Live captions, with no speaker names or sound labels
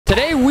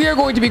Today, we are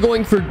going to be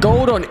going for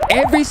gold on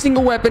every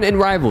single weapon in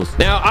Rivals.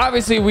 Now,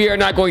 obviously, we are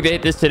not going to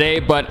hit this today,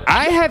 but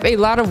I have a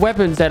lot of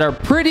weapons that are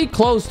pretty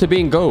close to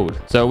being gold.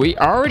 So we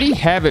already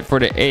have it for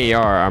the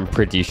AR, I'm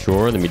pretty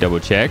sure. Let me double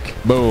check.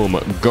 Boom.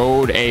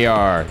 Gold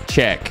AR.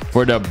 Check.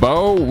 For the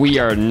bow, we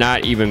are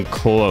not even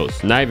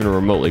close. Not even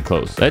remotely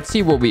close. Let's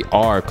see what we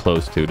are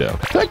close to, though.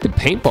 I feel like the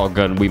paintball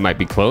gun, we might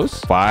be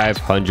close.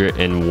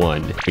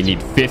 501. We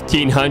need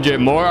 1,500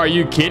 more. Are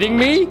you kidding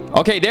me?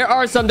 Okay, there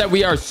are some that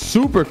we are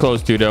super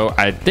close to, though.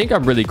 I think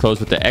I'm really close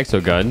with the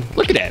exo gun.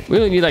 Look at that. We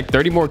only need like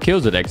 30 more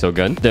kills with exo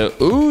gun. The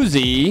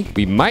Uzi,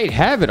 we might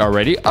have it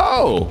already.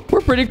 Oh, we're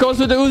pretty close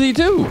with the Uzi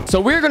too.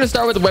 So we're going to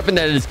start with the weapon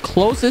that is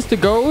closest to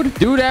gold.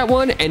 Do that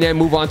one and then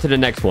move on to the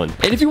next one.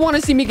 And if you want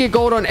to see me get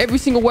gold on every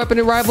single weapon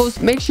in Rivals,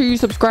 make sure you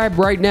subscribe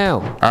right now.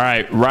 All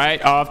right,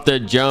 right off the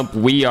jump,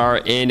 we are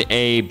in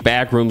a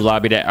backroom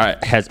lobby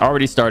that has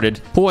already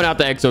started. Pulling out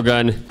the exo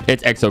gun.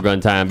 It's exo gun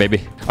time,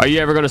 baby. Are you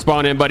ever going to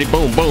spawn in, buddy?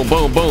 Boom, boom,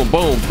 boom, boom,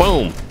 boom,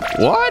 boom.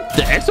 What?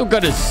 The exo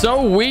gun is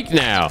so weak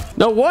now.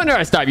 No wonder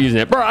I stopped using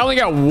it. Bro, I only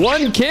got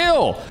 1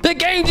 kill. The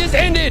game just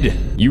ended.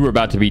 You were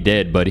about to be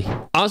dead, buddy.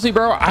 Honestly,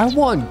 bro, I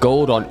want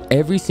gold on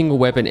every single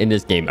weapon in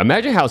this game.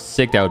 Imagine how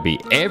sick that would be.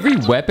 Every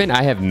weapon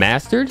I have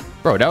mastered.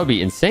 Bro, that would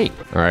be insane.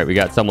 All right, we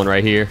got someone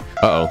right here.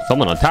 Uh-oh,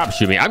 someone on top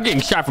shooting me. I'm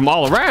getting shot from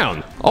all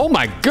around. Oh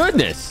my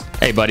goodness.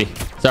 Hey, buddy.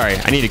 Sorry,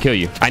 I need to kill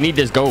you. I need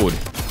this gold.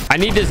 I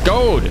need this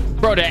gold.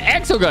 Bro, the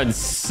exo gun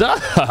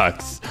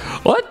sucks.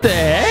 What the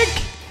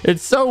heck?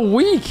 It's so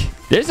weak.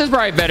 This is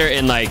probably better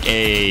in like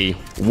a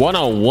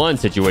one-on-one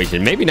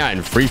situation. Maybe not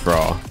in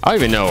free-for-all. I don't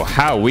even know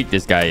how weak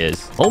this guy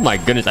is. Oh my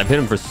goodness, I've hit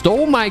him for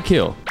stole my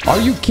kill. Are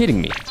you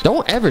kidding me?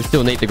 Don't ever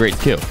steal Nate the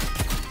Great's kill.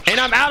 And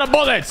I'm out of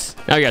bullets.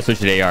 Now we gotta switch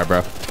to the AR,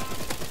 bro.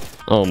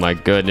 Oh my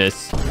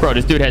goodness. Bro,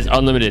 this dude has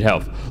unlimited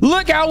health.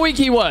 Look how weak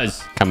he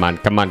was. Come on,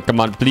 come on, come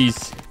on,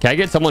 please. Can I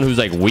get someone who's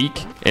like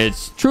weak?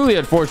 It's truly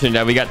unfortunate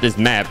that we got this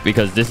map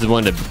because this is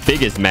one of the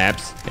biggest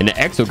maps and the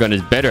exo gun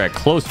is better at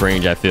close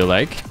range, I feel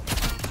like.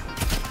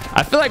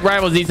 I feel like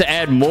Rivals needs to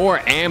add more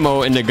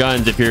ammo in the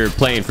guns if you're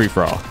playing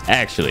free-for-all,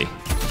 actually.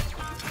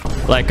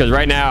 Like, because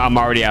right now I'm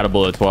already out of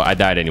bullets. Well, I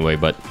died anyway,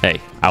 but hey,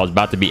 I was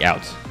about to be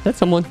out. That's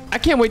someone. I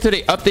can't wait till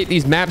they update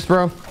these maps,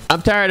 bro.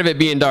 I'm tired of it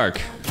being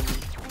dark.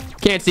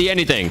 Can't see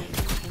anything.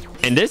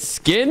 And this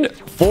skin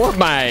for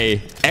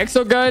my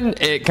exo gun,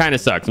 it kind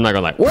of sucks. I'm not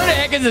gonna lie. Where the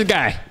heck is this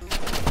guy?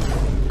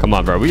 Come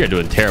on, bro. We are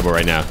doing terrible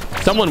right now.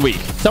 Someone weak.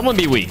 Someone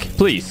be weak.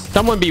 Please.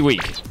 Someone be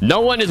weak.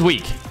 No one is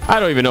weak. I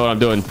don't even know what I'm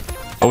doing.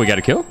 Oh, we got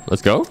a kill.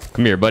 Let's go.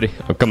 Come here, buddy.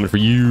 I'm coming for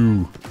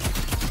you.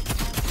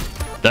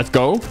 Let's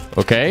go.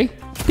 Okay.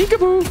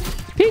 Peekaboo.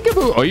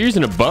 Peekaboo. Oh, you're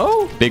using a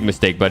bow? Big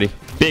mistake, buddy.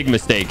 Big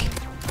mistake.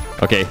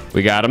 Okay,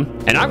 we got him.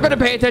 And I'm going to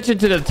pay attention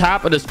to the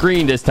top of the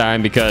screen this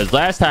time because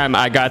last time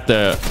I got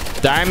the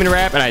diamond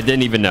wrap and I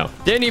didn't even know.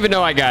 Didn't even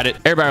know I got it.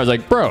 Everybody was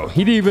like, bro,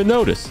 he didn't even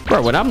notice.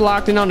 Bro, when I'm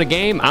locked in on the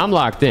game, I'm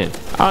locked in.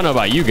 I don't know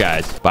about you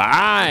guys, but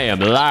I am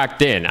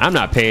locked in. I'm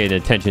not paying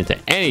attention to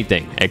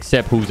anything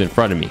except who's in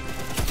front of me.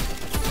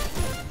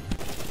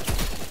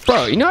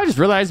 Bro, you know, I just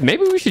realized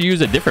maybe we should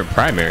use a different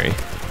primary.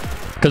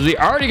 Because we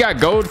already got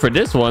gold for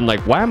this one.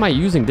 Like, why am I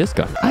using this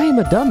gun? I am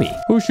a dummy.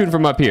 Who's shooting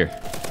from up here?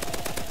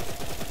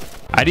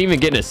 I didn't even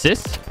get an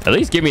assist. At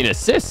least give me an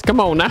assist. Come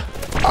on now.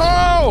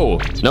 Oh!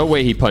 No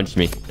way he punched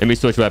me. Let me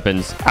switch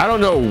weapons. I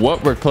don't know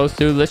what we're close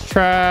to. Let's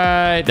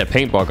try the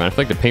paintball gun. I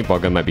feel like the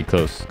paintball gun might be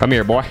close. Come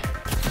here, boy.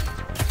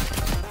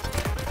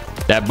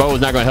 That bow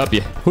is not going to help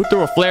you. Who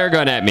threw a flare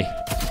gun at me?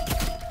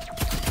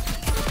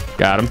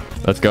 Got him.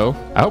 Let's go.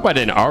 I hope I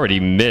didn't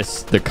already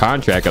miss the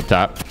contract up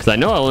top. Because I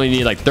know I only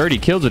need like 30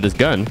 kills with this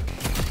gun.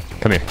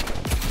 Come here.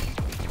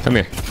 Come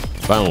here.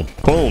 Boom.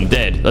 Boom.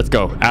 Dead. Let's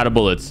go. Out of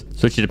bullets.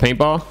 Switch to the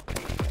paintball.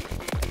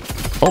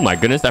 Oh my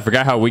goodness. I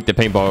forgot how weak the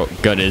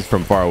paintball gun is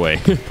from far away.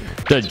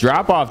 The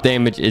drop-off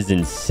damage is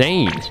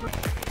insane.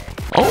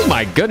 Oh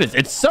my goodness.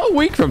 It's so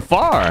weak from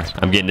far.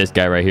 I'm getting this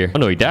guy right here. Oh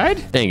no, he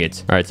died? Dang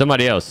it. All right,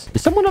 somebody else.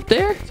 Is someone up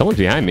there? Someone's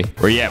behind me.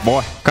 Where you at,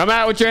 boy? Come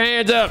out with your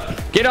hands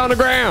up. Get on the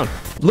ground.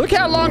 Look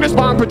how long the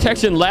spawn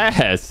protection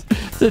lasts.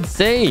 It's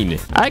insane.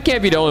 I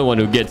can't be the only one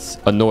who gets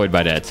annoyed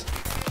by that.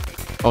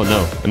 Oh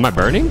no. Am I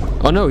burning?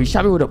 Oh no, he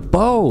shot me with a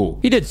bow.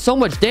 He did so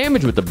much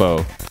damage with the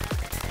bow.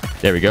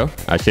 There we go.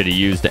 I should have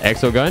used the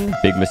exo gun.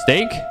 Big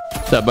mistake.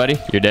 What's up, buddy?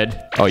 You're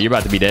dead. Oh, you're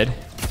about to be dead.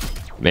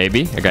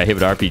 Maybe. I got hit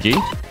with RPG.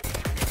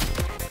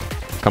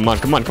 Come on,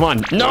 come on, come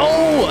on.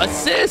 No!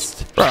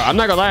 Assist! Bro, I'm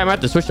not gonna lie. I'm gonna have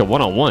to switch to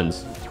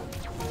one-on-ones.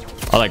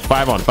 Or like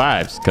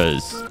 5-on-5s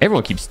because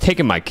everyone keeps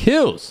taking my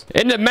kills.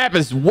 And the map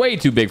is way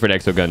too big for the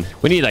exo gun.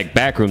 We need like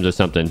back rooms or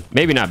something.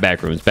 Maybe not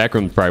back rooms. Back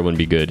rooms probably wouldn't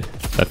be good.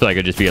 I feel like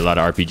it'd just be a lot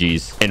of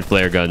RPGs and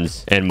flare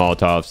guns and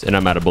Molotovs. And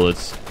I'm out of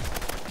bullets.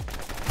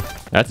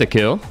 That's a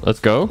kill. Let's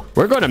go.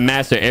 We're going to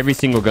master every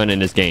single gun in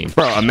this game.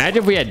 Bro, imagine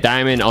if we had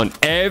diamond on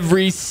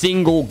every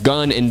single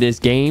gun in this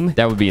game.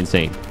 That would be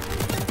insane.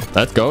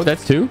 Let's go.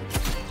 That's 2.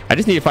 I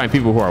just need to find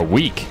people who are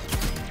weak.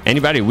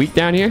 Anybody weak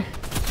down here?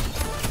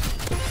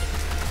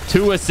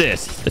 2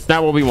 assists. That's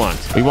not what we want.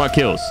 We want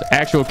kills.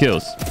 Actual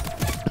kills.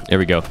 There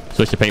we go.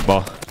 Switch to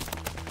paintball.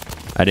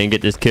 I didn't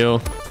get this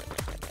kill.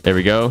 There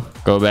we go.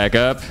 Go back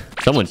up.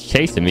 Someone's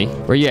chasing me.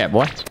 Where you at,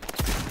 boy?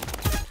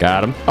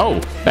 Got him. Oh,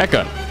 back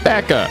up.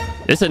 Back up.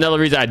 This is another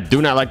reason I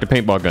do not like the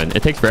paintball gun.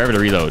 It takes forever to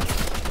reload.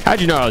 How'd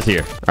you know I was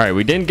here? All right,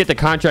 we didn't get the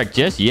contract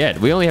just yet.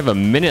 We only have a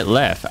minute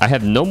left. I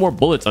have no more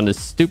bullets on this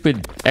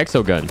stupid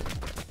exo gun.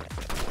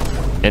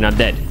 And I'm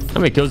dead.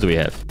 How many kills do we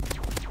have?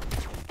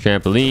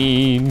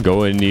 Trampoline,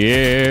 go in the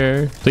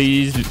air.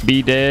 Please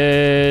be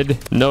dead.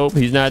 Nope,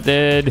 he's not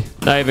dead.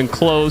 Not even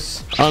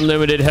close.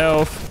 Unlimited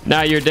health.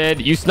 Now you're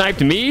dead. You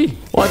sniped me?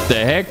 What the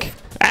heck?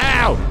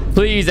 Ow!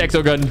 Please,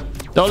 exo gun.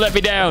 Don't let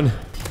me down.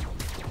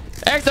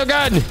 Exo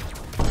gun!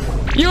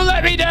 You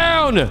let me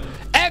down!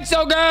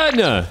 Exo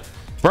gun!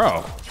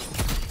 Bro,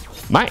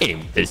 my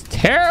aim is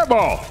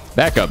terrible.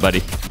 Back up,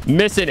 buddy.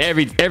 Missing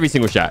every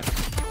single shot.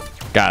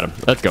 Got him.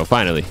 Let's go.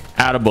 Finally.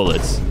 Out of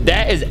bullets.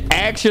 That is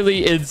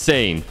actually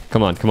insane.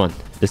 Come on. Come on.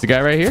 This the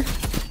guy right here?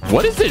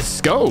 What is this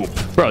scope?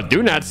 Bro,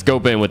 do not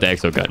scope in with the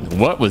exo gun.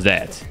 What was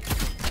that?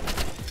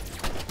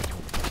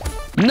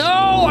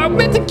 No, I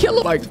meant to kill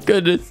him. My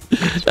goodness.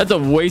 That's a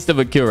waste of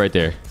a kill right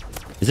there.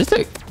 Is this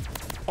a...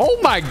 Oh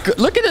my god.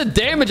 Look at the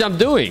damage I'm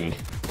doing.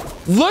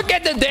 Look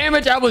at the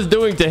damage I was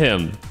doing to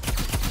him.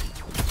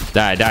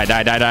 Die, die,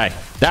 die, die, die.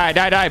 Die,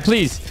 die, die,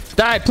 please.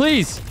 Die,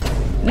 please.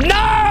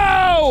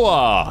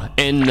 No!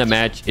 And the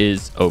match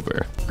is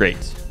over. Great.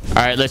 All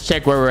right, let's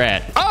check where we're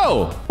at.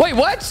 Oh, wait,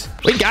 what?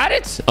 We got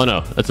it? Oh,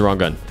 no, that's the wrong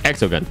gun.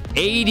 Exo gun.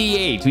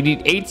 88. We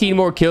need 18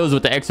 more kills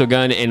with the exo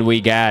gun, and we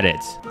got it.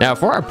 Now,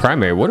 for our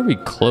primary, what are we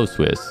close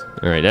with?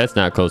 All right, that's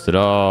not close at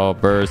all.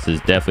 Burst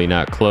is definitely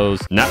not close.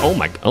 Oh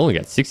my, only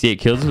got 68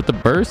 kills with the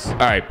burst. All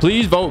right,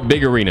 please vote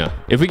big arena.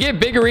 If we get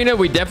big arena,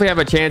 we definitely have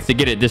a chance to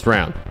get it this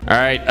round. All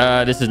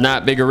right, this is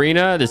not big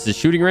arena. This is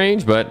shooting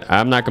range, but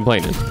I'm not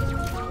complaining.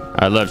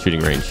 I love shooting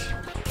range.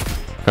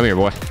 Come here,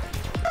 boy.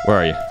 Where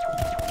are you?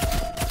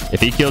 If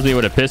he kills me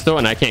with a pistol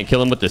and I can't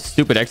kill him with the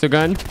stupid exo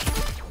gun.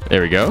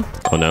 There we go.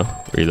 Oh, no.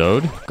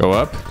 Reload. Go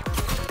up.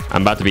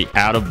 I'm about to be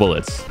out of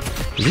bullets.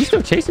 Is he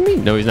still chasing me?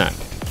 No, he's not.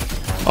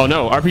 Oh,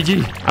 no.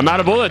 RPG. I'm out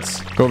of bullets.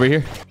 Go over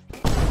here.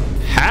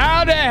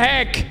 How the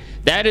heck?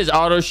 That is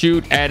auto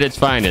shoot at its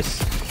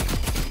finest.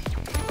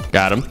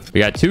 Got him.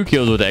 We got 2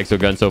 kills with the exo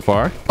gun so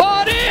far.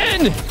 Bought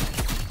in!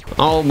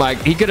 Oh, my.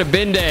 He could have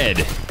been dead.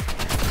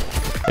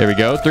 There we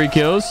go. 3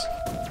 kills.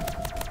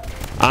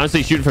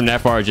 Honestly, shooting from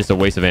that far is just a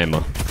waste of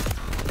ammo.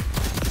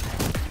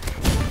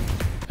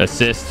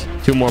 Assist.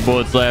 2 more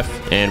bullets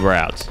left, and we're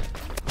out.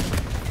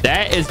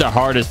 That is the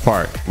hardest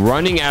part.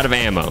 Running out of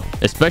ammo,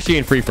 especially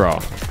in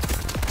free-for-all.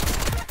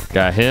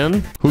 Got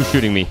him. Who's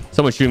shooting me?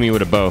 Someone's shooting me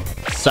with a bow.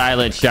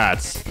 Silent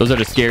shots. Those are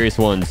the scariest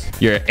ones.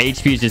 Your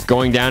HP is just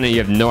going down, and you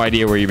have no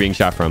idea where you're being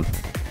shot from.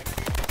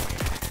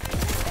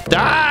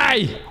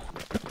 Die!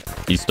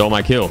 He stole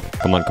my kill.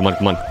 Come on, come on,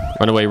 come on.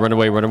 Run away, run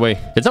away, run away.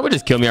 Did someone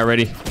just kill me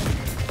already?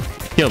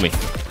 Kill me.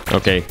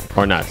 Okay,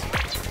 or not.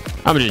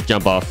 I'm gonna just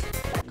jump off.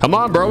 Come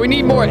on, bro. We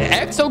need more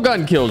exo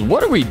gun kills.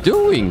 What are we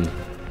doing?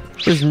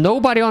 There's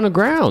nobody on the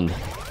ground.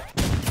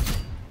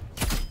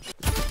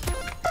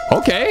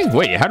 Okay.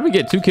 Wait, how did we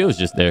get 2 kills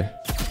just there?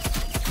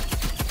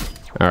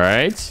 All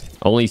right.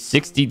 Only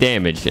 60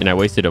 damage, and I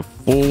wasted a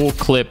full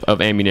clip of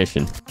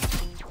ammunition.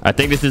 I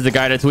think this is the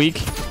guy that's weak.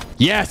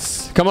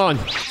 Yes. Come on.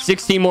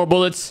 16 more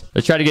bullets.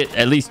 Let's try to get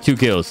at least 2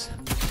 kills.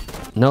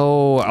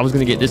 No, I was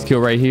going to get this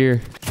kill right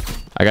here.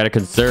 I got to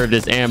conserve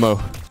this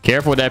ammo.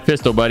 Careful with that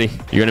pistol, buddy.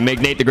 You're going to make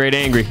Nate the Great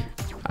angry.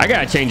 I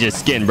got to change his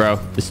skin, bro.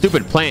 The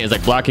stupid plant is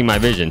like blocking my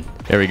vision.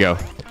 There we go.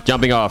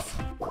 Jumping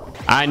off.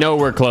 I know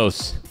we're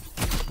close.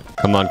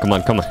 Come on, come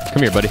on, come on.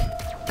 Come here, buddy.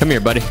 Come here,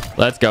 buddy.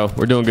 Let's go.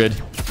 We're doing good.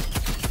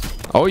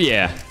 Oh,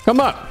 yeah. Come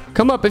up.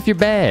 Come up if you're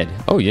bad.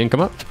 Oh, you didn't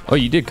come up? Oh,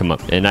 you did come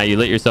up. And now you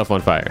lit yourself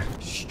on fire.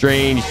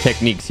 Strange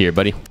techniques here,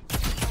 buddy.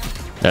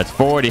 That's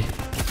 40.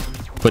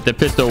 Put the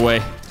pistol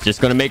away. It's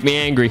just going to make me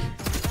angry.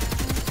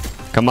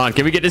 Come on.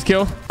 Can we get this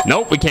kill?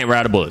 Nope. We can't. We're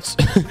out of bullets.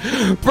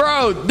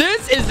 Bro,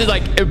 this is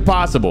like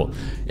impossible.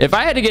 If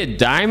I had to get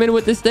diamond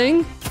with this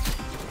thing,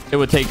 it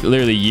would take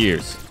literally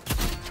years.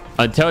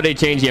 Until they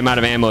change the amount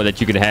of ammo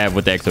that you can have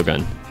with the exo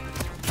gun.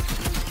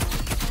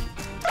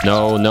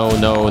 No, no,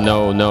 no,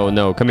 no, no,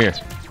 no. Come here.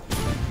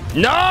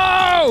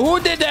 No! Who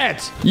did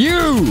that?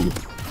 You!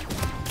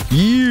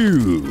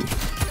 You!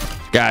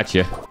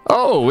 Gotcha.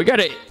 Oh, we got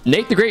a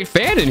Nate the Great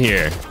fan in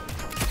here.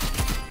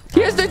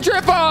 He has the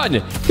drip on!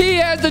 He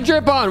has the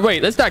drip on!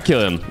 Wait, let's not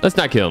kill him. Let's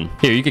not kill him.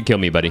 Here, you can kill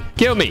me, buddy.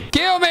 Kill me!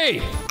 Kill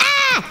me!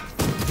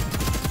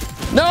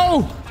 Ah!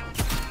 No!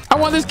 I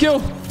want this kill.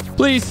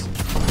 Please.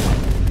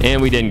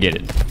 And we didn't get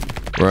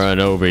it. Run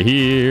over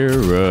here.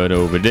 Run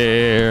over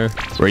there.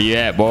 Where you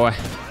at, boy?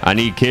 I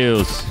need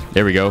kills.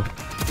 There we go.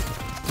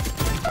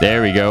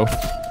 There we go.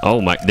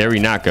 Oh, my. There we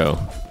not go.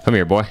 Come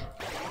here, boy.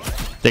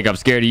 Think I'm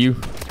scared of you?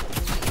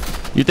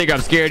 You think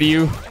I'm scared of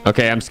you?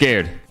 Okay, I'm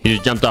scared. He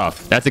just jumped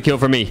off. That's a kill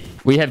for me.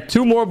 We have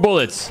 2 more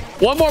bullets.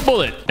 1 more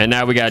bullet. And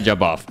now we got to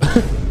jump off.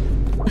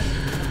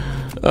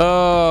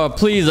 Oh,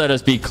 please let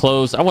us be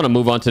close. I want to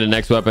move on to the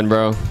next weapon,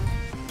 bro.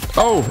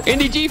 Oh,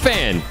 NDG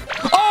FAM.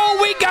 Oh,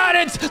 we got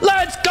it.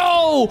 Let's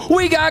go.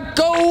 We got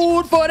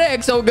gold for the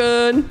exo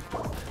gun.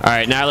 All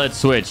right, now let's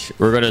switch.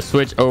 We're going to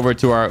switch over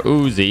to our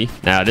Uzi.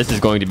 Now, this is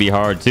going to be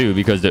hard, too,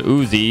 because the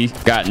Uzi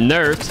got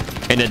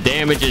nerfed, and the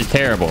damage is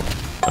terrible.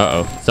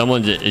 Uh-oh.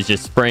 Someone is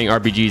just spraying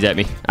RPGs at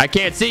me. I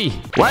can't see.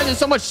 Why is there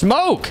so much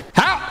smoke?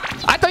 How?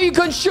 I thought you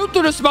couldn't shoot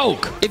through the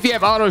smoke if you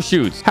have auto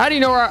shoots. How do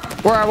you know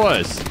where I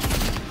was?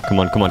 Come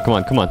on, come on, come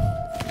on, come on.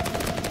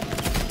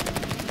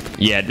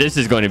 Yeah, this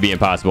is going to be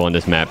impossible on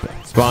this map.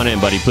 Spawn in,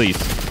 buddy, please.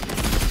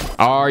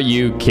 Are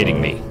you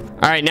kidding me?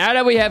 All right, now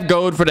that we have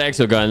gold for the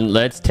exogun,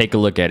 let's take a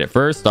look at it.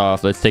 First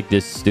off, let's take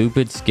this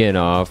stupid skin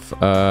off.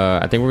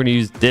 I think we're going to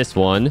use this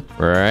one,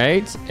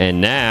 right? And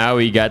now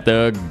we got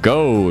the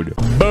gold.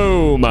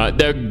 Boom!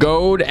 The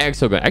gold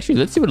exogun. Actually,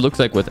 let's see what it looks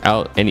like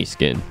without any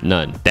skin.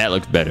 None. That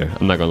looks better.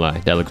 I'm not going to lie.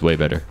 That looks way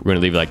better. We're going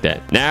to leave it like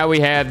that. Now we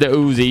have the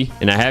Uzi,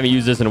 and I haven't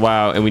used this in a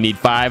while, and we need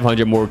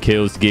 500 more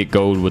kills to get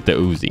gold with the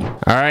Uzi.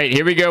 All right,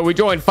 here we go. We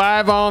joined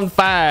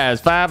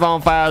 5-on-5s.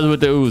 5-on-5s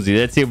with the Uzi.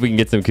 Let's see if we can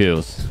get some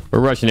kills. We're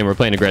rushing in. We're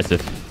playing aggressive.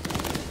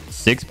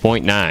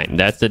 6.9.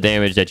 That's the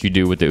damage that you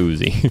do with the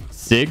Uzi.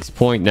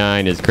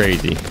 6.9 is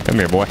crazy. Come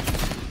here, boy.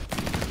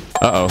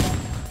 Uh-oh.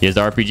 He has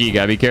the RPG.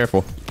 Gotta be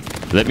careful.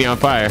 Let me on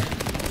fire.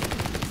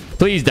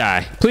 Please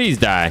die. Please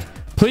die.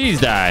 Please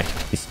die.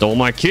 He stole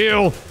my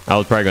kill. I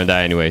was probably gonna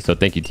die anyway, so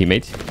thank you,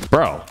 teammates.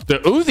 Bro, the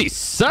Uzi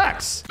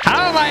sucks.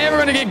 How am I ever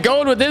gonna get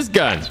gold with this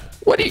gun?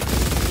 What do you...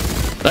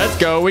 Let's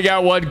go. We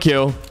got 1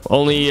 kill.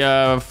 Only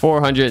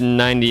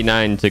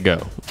 499 to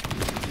go.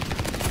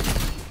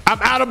 I'm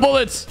out of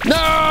bullets.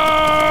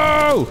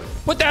 No!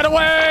 Put that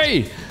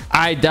away.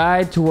 I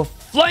died to a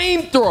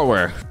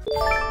flamethrower.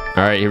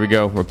 All right, here we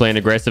go. We're playing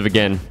aggressive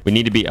again. We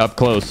need to be up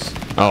close.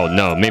 Oh,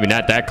 no. Maybe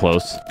not that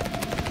close.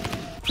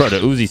 Bro,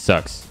 the Uzi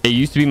sucks. It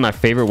used to be my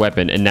favorite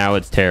weapon, and now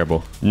it's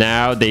terrible.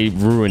 Now they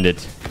ruined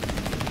it.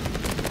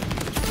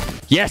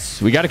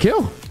 Yes, we got a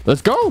kill.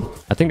 Let's go.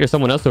 I think there's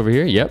someone else over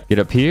here. Yep. Get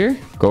up here.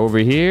 Go over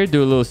here.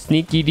 Do a little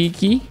sneaky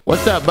deaky.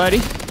 What's up, buddy?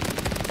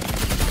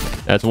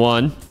 That's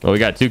 1. Well, we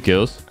got 2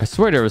 kills. I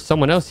swear there was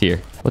someone else here.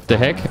 What the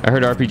heck? I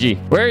heard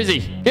RPG. Where is he?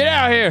 Get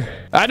out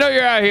here. I know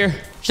you're out here.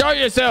 Show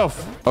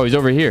yourself. Oh, he's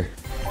over here.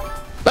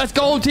 Let's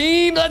go,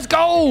 team. Let's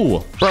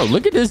go. Bro,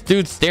 look at this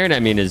dude staring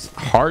at me in his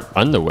heart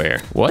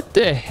underwear. What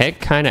the heck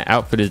kind of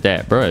outfit is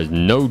that? Bro, has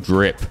no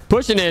drip.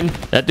 Pushing in.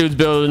 That dude's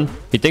building.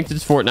 He thinks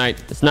it's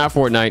Fortnite. It's not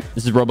Fortnite.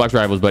 This is Roblox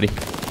Rivals, buddy.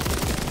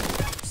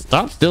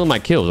 Stop stealing my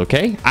kills,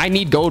 okay? I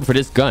need gold for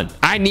this gun.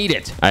 I need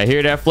it. I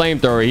hear that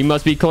flamethrower. He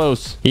must be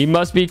close. He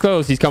must be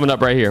close. He's coming up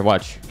right here.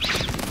 Watch.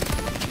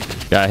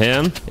 Got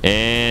him.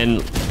 And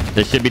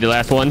this should be the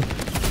last one.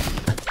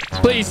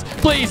 Please,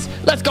 please.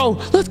 Let's go.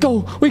 Let's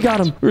go. We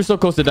got him. We're so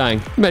close to dying.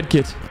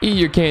 Medkit. Eat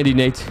your candy,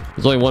 Nate.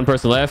 There's only 1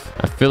 person left.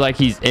 I feel like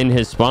he's in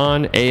his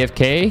spawn.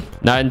 AFK.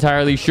 Not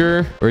entirely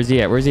sure. Where's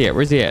he at? Where's he at?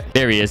 Where's he at?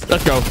 There he is.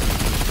 Let's go.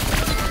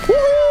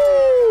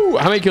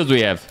 How many kills do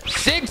we have?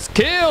 6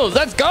 kills.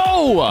 Let's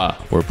go.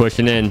 We're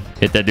pushing in.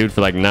 Hit that dude for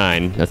like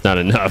 9. That's not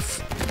enough.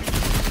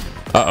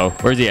 Uh-oh.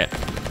 Where's he at?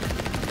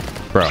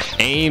 Bro,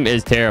 aim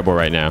is terrible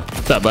right now.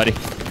 What's up, buddy?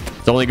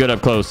 It's only good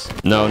up close.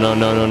 No, no,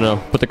 no, no, no.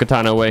 Put the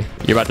katana away.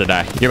 You're about to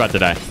die. You're about to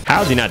die.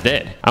 How is he not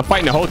dead? I'm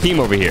fighting the whole team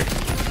over here.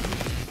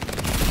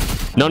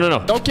 No, no,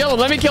 no. Don't kill him.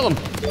 Let me kill him.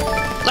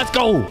 Let's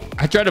go.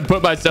 I tried to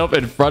put myself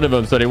in front of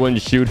him so they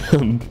wouldn't shoot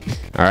him.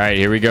 All right,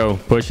 here we go.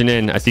 Pushing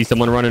in. I see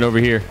someone running over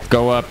here.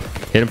 Go up.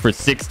 Hit him for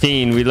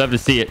 16. We'd love to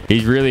see it.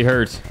 He's really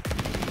hurt.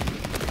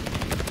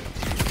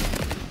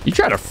 You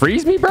try to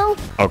freeze me, bro?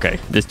 Okay,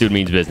 this dude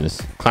means business.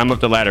 Climb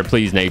up the ladder,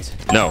 please, Nate.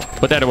 No,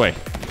 put that away.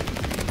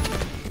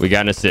 We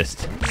got an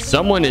assist.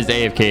 Someone is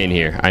AFK in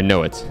here. I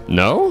know it.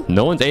 No?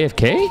 No one's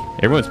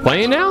AFK? Everyone's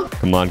playing now?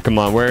 Come on, come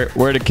on. Where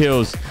are the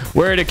kills?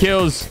 Where are the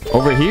kills?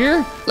 Over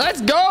here? Let's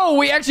go.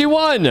 We actually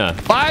won.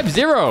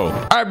 5-0.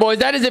 All right, boys.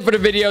 That is it for the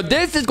video.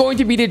 This is going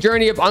to be the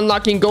journey of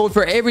unlocking gold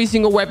for every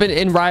single weapon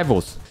in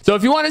Rivals. So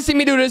if you want to see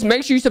me do this,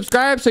 make sure you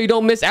subscribe so you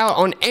don't miss out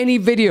on any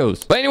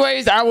videos. But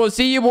anyways, I will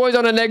see you boys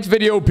on the next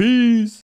video. Peace.